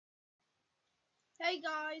Hey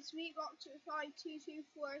guys, we got to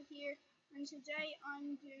 5224 here, and today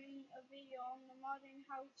I'm doing a video on the modern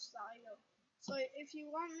house style. So if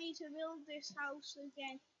you want me to build this house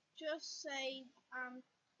again, just say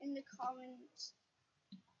in the comments.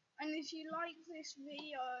 And if you like this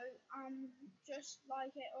video, just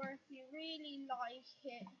like it, or if you really like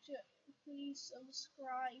it, please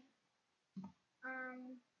subscribe.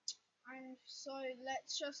 And so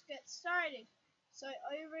let's just get started. So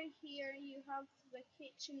over here you have the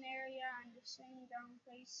kitchen area and the sitting down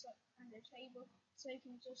place and the table, so you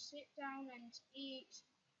can just sit down and eat.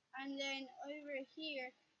 And then over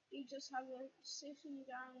here you just have a sitting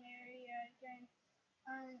down area again,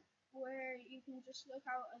 where you can just look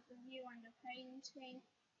out at the view and the painting.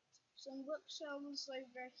 Some bookshelves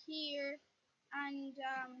over here, and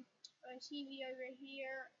a TV over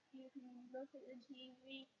here. You can look at the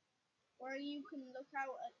TV, or you can look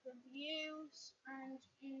out at the views, and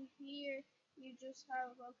in here you just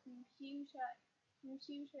have a computer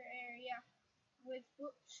area with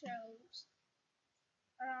bookshelves.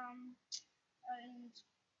 And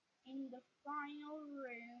in the final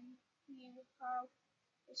room you have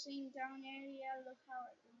a sitting down area, look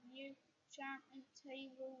out at the view, enchantment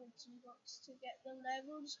table with some books to get the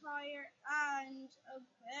levels higher, and a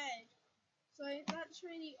bed. So that's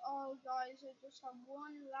really all, guys. I just have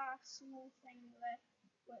one last small thing left,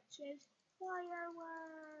 which is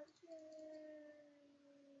fireworks. Yay!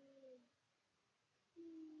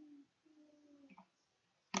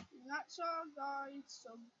 And that's all, guys.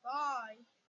 So bye.